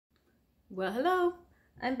Well, hello.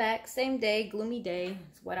 I'm back. Same day, gloomy day.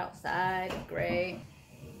 It's wet outside, gray.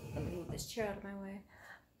 Let me move this chair out of my way.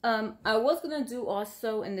 I was gonna do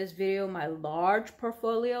also in this video my large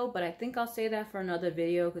portfolio, but I think I'll save that for another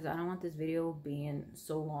video because I don't want this video being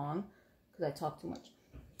so long because I talk too much.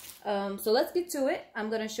 So let's get to it. I'm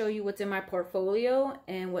gonna show you what's in my portfolio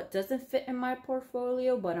and what doesn't fit in my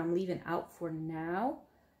portfolio, but I'm leaving out for now.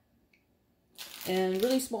 And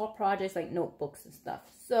really small projects like notebooks and stuff.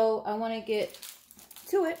 So I want to get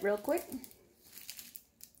to it real quick.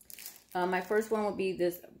 My first one will be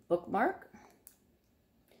this bookmark.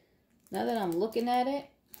 Now that I'm looking at it,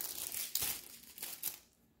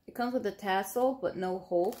 it comes with a tassel, but no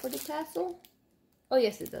hole for the tassel. Oh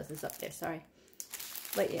yes, it does. It's up there. Sorry.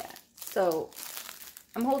 But yeah, so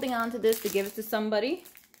I'm holding on to this to give it to somebody.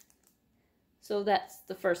 So that's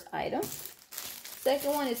the first item.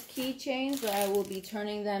 Second one is keychains, but I will be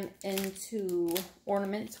turning them into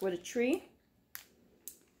ornaments for the tree.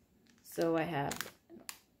 So I have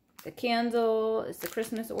the candle, it's the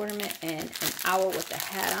Christmas ornament, and an owl with a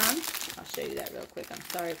hat on. I'll show you that real quick. I'm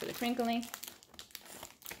sorry for the crinkling.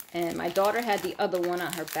 And my daughter had the other one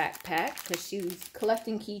on her backpack because she was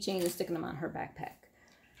collecting keychains and sticking them on her backpack.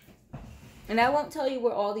 And I won't tell you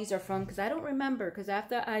where all these are from because I don't remember. Because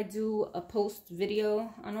after I do a post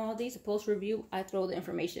video on all these, a post review, I throw the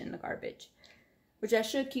information in the garbage. Which I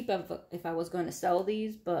should keep up if I was going to sell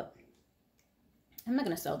these. But I'm not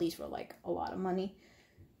going to sell these for like a lot of money.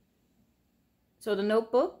 So the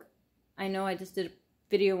notebook, I know I just did a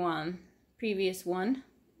video on previous one.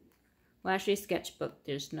 Well, actually a sketchbook.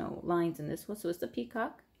 There's no lines in this one. So it's the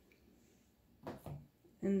peacock.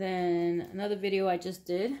 And then another video I just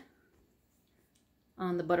did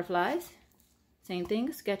on the butterflies. Same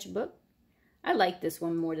thing, sketchbook. I like this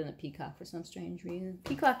one more than the peacock for some strange reason.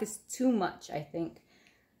 Peacock is too much, I think.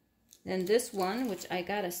 Then this one, which I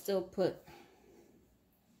gotta still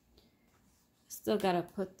gotta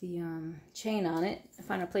put the chain on it.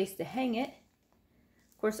 Find a place to hang it.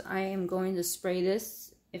 Of course, I am going to spray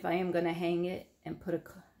this if I am gonna hang it and put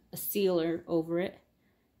a sealer over it.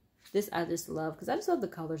 This I just love because I just love the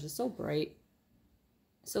colors. It's so bright,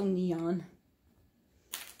 so neon.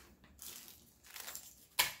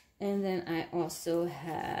 And then I also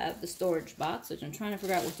have the storage box, which I'm trying to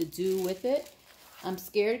figure out what to do with it. I'm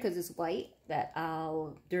scared because it's white that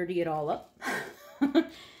I'll dirty it all up.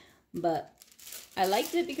 But I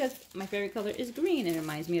liked it because my favorite color is green and it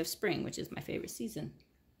reminds me of spring, which is my favorite season.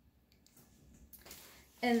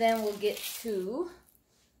 And then we'll get to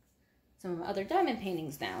some of my other diamond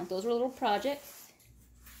paintings now. Those were little projects.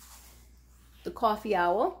 The coffee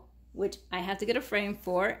owl, which I have to get a frame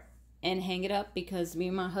for and hang it up because me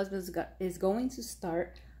and my husband is going to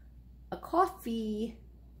start a coffee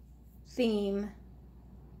theme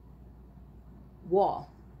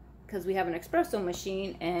wall because we have an espresso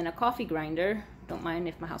machine and a coffee grinder. Don't mind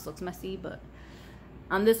if my house looks messy, but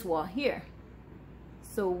on this wall here.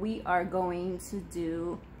 So we are going to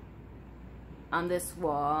do on this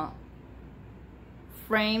wall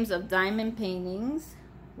frames of diamond paintings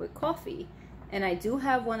with coffee. And I do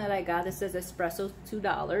have one that I got that says espresso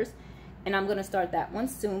 $2. And I'm going to start that one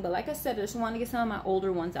soon. But like I said, I just want to get some of my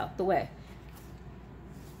older ones out the way.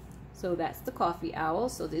 So that's the coffee owl.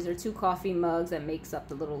 So these are 2 coffee mugs that makes up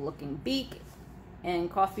the little looking beak.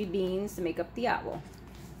 And coffee beans to make up the owl.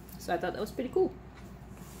 So I thought that was pretty cool.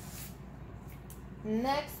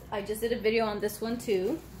 Next, I just did a video on this one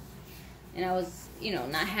too. And I was, you know,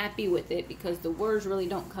 not happy with it because the words really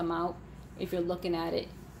don't come out if you're looking at it.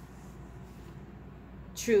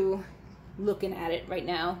 True, looking at it right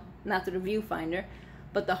now. Not through the viewfinder,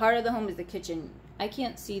 but the heart of the home is the kitchen. I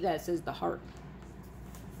can't see that it says the heart.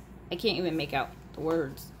 I can't even make out the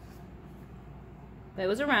words. But it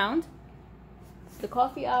was around. The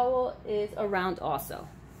coffee owl is around also.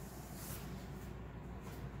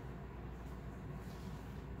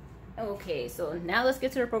 Okay, so now let's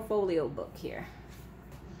get to the portfolio book here.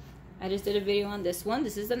 I just did a video on this one.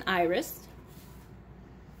 This is an iris.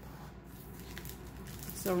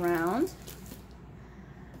 It's around.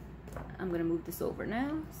 I'm gonna move this over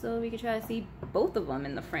now so we can try to see both of them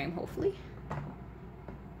in the frame, hopefully.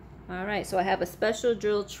 All right, so I have a special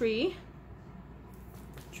drill tree.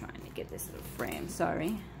 I'm trying to get this in the frame,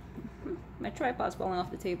 sorry. My tripod's falling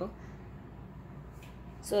off the table.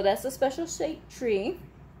 So that's a special shaped tree.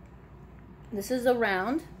 This is a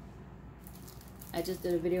round. I just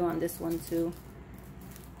did a video on this one too.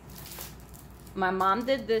 My mom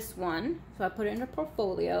did this one, so I put it in her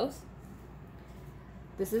portfolios.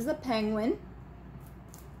 This is a penguin.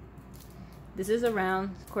 This is a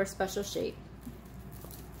round, of course, special shape.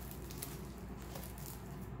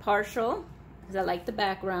 Partial, because I like the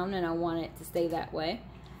background and I want it to stay that way.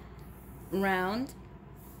 Round.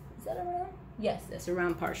 Is that a round? Yes, that's a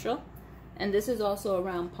round partial. And this is also a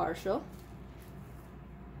round partial.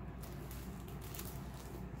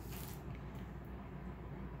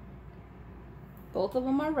 Both of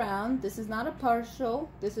them are round. This is not a partial.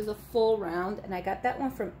 This is a full round. And I got that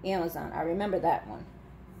one from Amazon. I remember that one,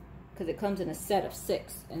 because it comes in a set of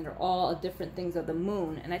 6. And they're all different things of the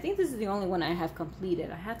moon. And I think this is the only one I have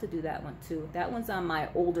completed. I have to do that one too. That one's on my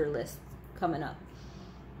older list coming up.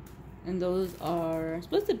 And those are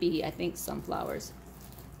supposed to be, I think, sunflowers.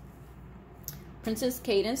 Princess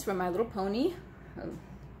Cadence from My Little Pony.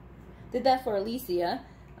 Did that for Alicia.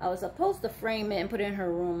 I was supposed to frame it and put it in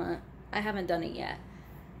her room. I haven't done it yet.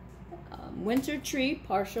 Winter Tree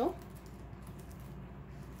partial.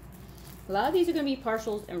 A lot of these are going to be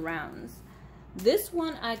partials and rounds. This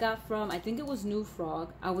one I got from, I think it was New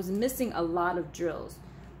Frog. I was missing a lot of drills.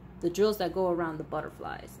 The drills that go around the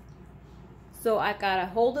butterflies. So I got a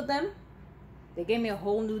hold of them. They gave me a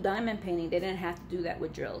whole new diamond painting. They didn't have to do that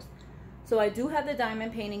with drills. So I do have the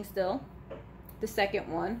diamond painting still. The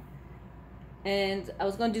second one. And I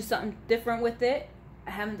was going to do something different with it.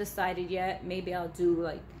 I haven't decided yet. Maybe I'll do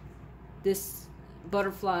like this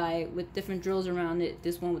butterfly with different drills around it.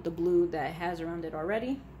 This one with the blue that it has around it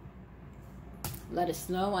already. Let it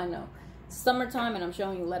snow. I know. It's summertime and I'm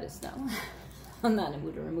showing you let it snow. I'm not in the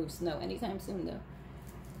mood to remove snow anytime soon though.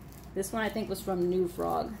 This one I think was from New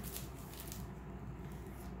Frog.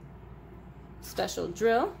 Special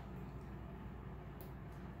drill.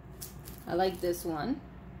 I like this one.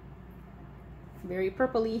 Very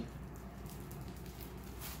purpley.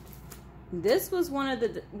 This was one of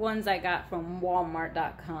the ones I got from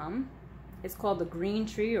Walmart.com. It's called the Green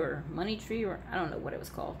Tree or Money Tree, or I don't know what it was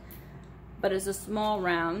called. But it's a small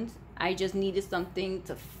round. I just needed something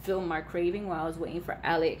to fill my craving while I was waiting for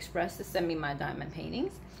AliExpress to send me my diamond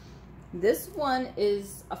paintings. This one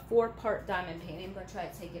is a 4-part diamond painting. I'm going to try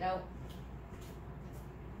to take it out.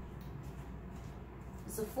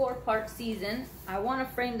 It's a 4-part season. I want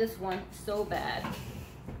to frame this one so bad.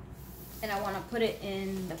 And I want to put it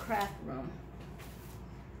in the craft room.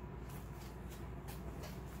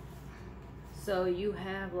 So you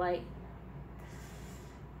have like,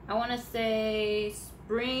 I want to say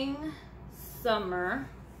spring, summer,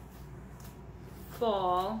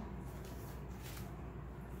 fall.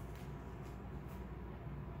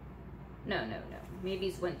 No. Maybe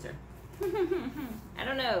it's winter. I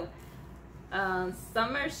don't know.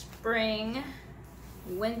 Summer, spring,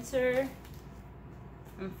 winter,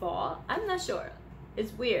 and fall. I'm not sure.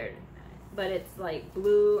 It's weird, but it's like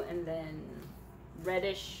blue and then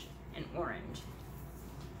reddish and orange.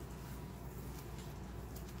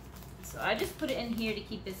 So I just put it in here to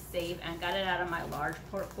keep this safe, and got it out of my large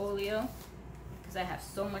portfolio because I have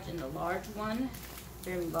so much in the large one.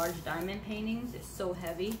 Very large diamond paintings. It's so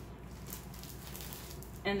heavy.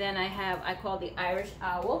 And then I call the Irish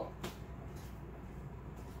Owl.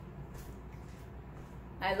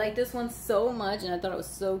 I like this one so much, and I thought it was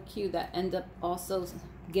so cute that I ended up also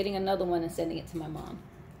getting another one and sending it to my mom.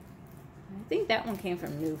 I think that one came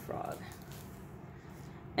from New Frog.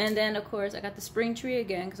 And then, of course, I got the spring tree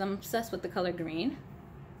again because I'm obsessed with the color green.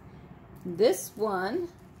 This one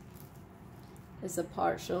is a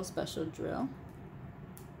partial special drill.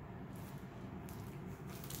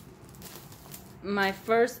 My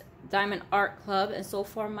first Diamond Art Club, and so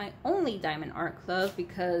far my only Diamond Art Club,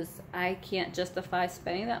 because I can't justify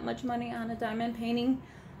spending that much money on a diamond painting.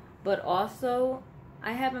 But also,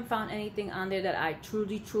 I haven't found anything on there that I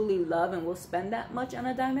truly love and will spend that much on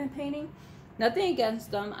a diamond painting. Nothing against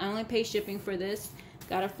them. I only pay shipping for this.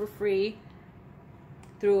 Got it for free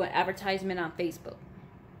through an advertisement on Facebook.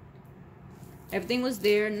 Everything was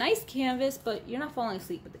there. Nice canvas, but you're not falling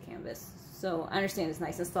asleep with the canvas. So I understand it's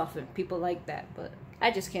nice and soft and people like that, but I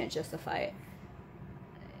just can't justify it.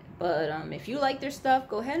 But if you like their stuff,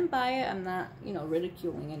 go ahead and buy it. I'm not,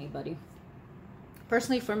 ridiculing anybody.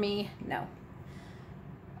 Personally, for me, no.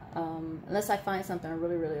 Unless I find something I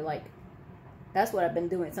really like. That's what I've been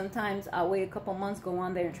doing. Sometimes I'll wait a couple months, go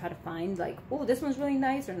on there and try to find like, oh, this one's really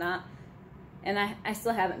nice or not. And I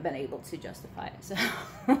still haven't been able to justify it. So,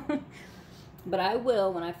 but I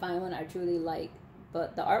will when I find one I truly like.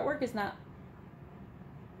 But the artwork is not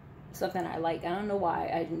something I like. I don't know why.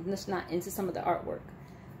 I'm just not into some of the artwork.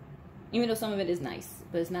 Even though some of it is nice.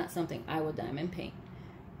 But it's not something I will diamond paint.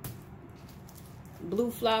 Blue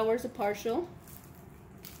flowers, a partial.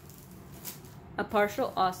 A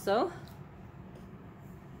partial also.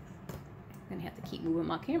 I'm going to have to keep moving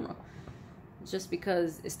my camera. Just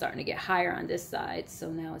because it's starting to get higher on this side. So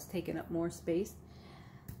now it's taking up more space.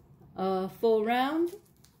 Full round.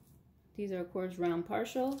 These are, of course, round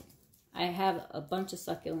partial. I have a bunch of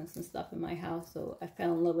succulents and stuff in my house, so I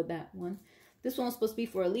fell in love with that one. This one's supposed to be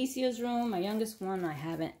for Alicia's room, my youngest one. I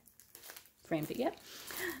haven't framed it yet.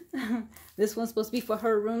 This one's supposed to be for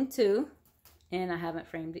her room too, and I haven't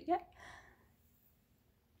framed it yet.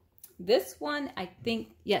 This one, I think,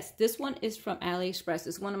 yes, this one is from AliExpress.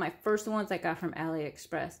 It's one of my first ones I got from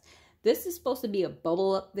AliExpress. This is supposed to be a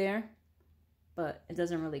bubble up there, but it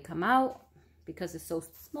doesn't really come out because it's so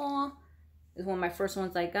small. It's one of my first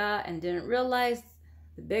ones I got and didn't realize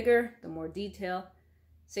the bigger, the more detail.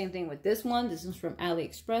 Same thing with this one. This is from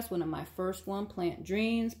AliExpress, one of my first one. Plant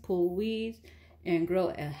dreams, pull weeds, and grow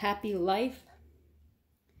a happy life.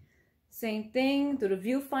 Same thing through the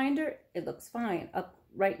viewfinder. It looks fine. Up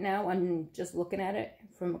right now, I'm just looking at it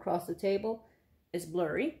from across the table. It's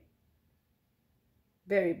blurry.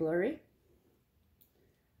 Very blurry.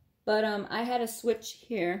 But I had a switch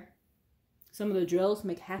here. Some of the drills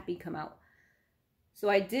make happy come out. So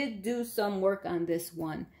I did do some work on this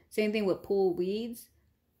one. Same thing with pull weeds.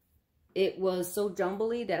 It was so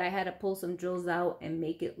jumbly that I had to pull some drills out and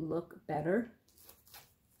make it look better.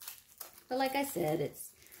 But like I said,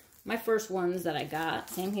 it's my first ones that I got.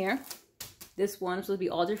 Same here. This one is supposed to be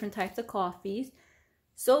all different types of coffees.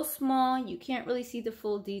 So small, you can't really see the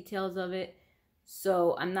full details of it.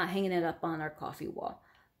 So I'm not hanging it up on our coffee wall.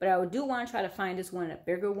 But I do want to try to find this one, a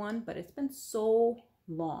bigger one, but it's been so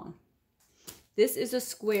long. This is a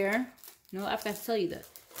square. No, I forgot to tell you that.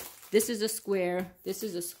 This is a square. This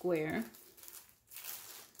is a square.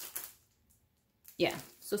 Yeah.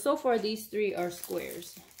 So far these three are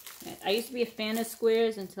squares. I used to be a fan of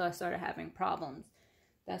squares until I started having problems.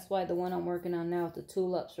 That's why the one I'm working on now with the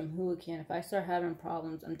tulips from Hurricane, if I start having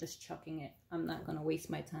problems, I'm just chucking it. I'm not going to waste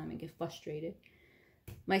my time and get frustrated.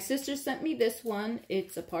 My sister sent me this one.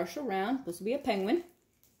 It's a partial round. Supposed to be a penguin.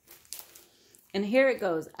 And here it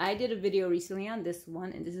goes. I did a video recently on this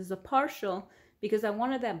one, and this is a partial because I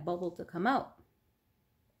wanted that bubble to come out.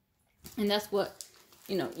 And that's what,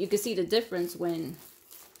 you know, you can see the difference when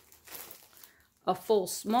a full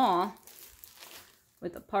small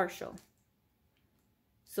with a partial.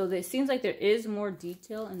 So it seems like there is more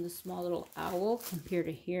detail in the small little owl compared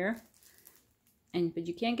to here. But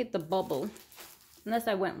you can't get the bubble unless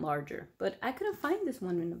I went larger. But I couldn't find this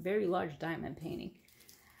one in a very large diamond painting.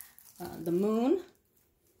 The moon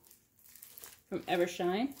from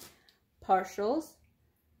Evershine, partials,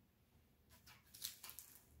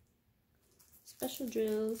 special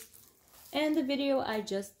drills, and the video I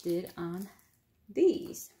just did on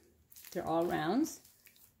these. They're all rounds.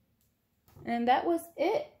 And that was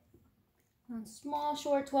it. A small,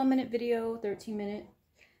 short 12-minute video, 13-minute.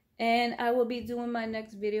 And I will be doing my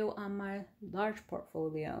next video on my large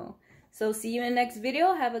portfolio. So see you in the next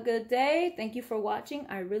video. Have a good day. Thank you for watching.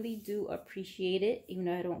 I really do appreciate it, even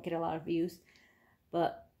though I don't get a lot of views.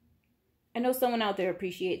 But I know someone out there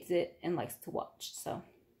appreciates it and likes to watch. So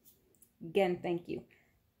again, thank you.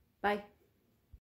 Bye.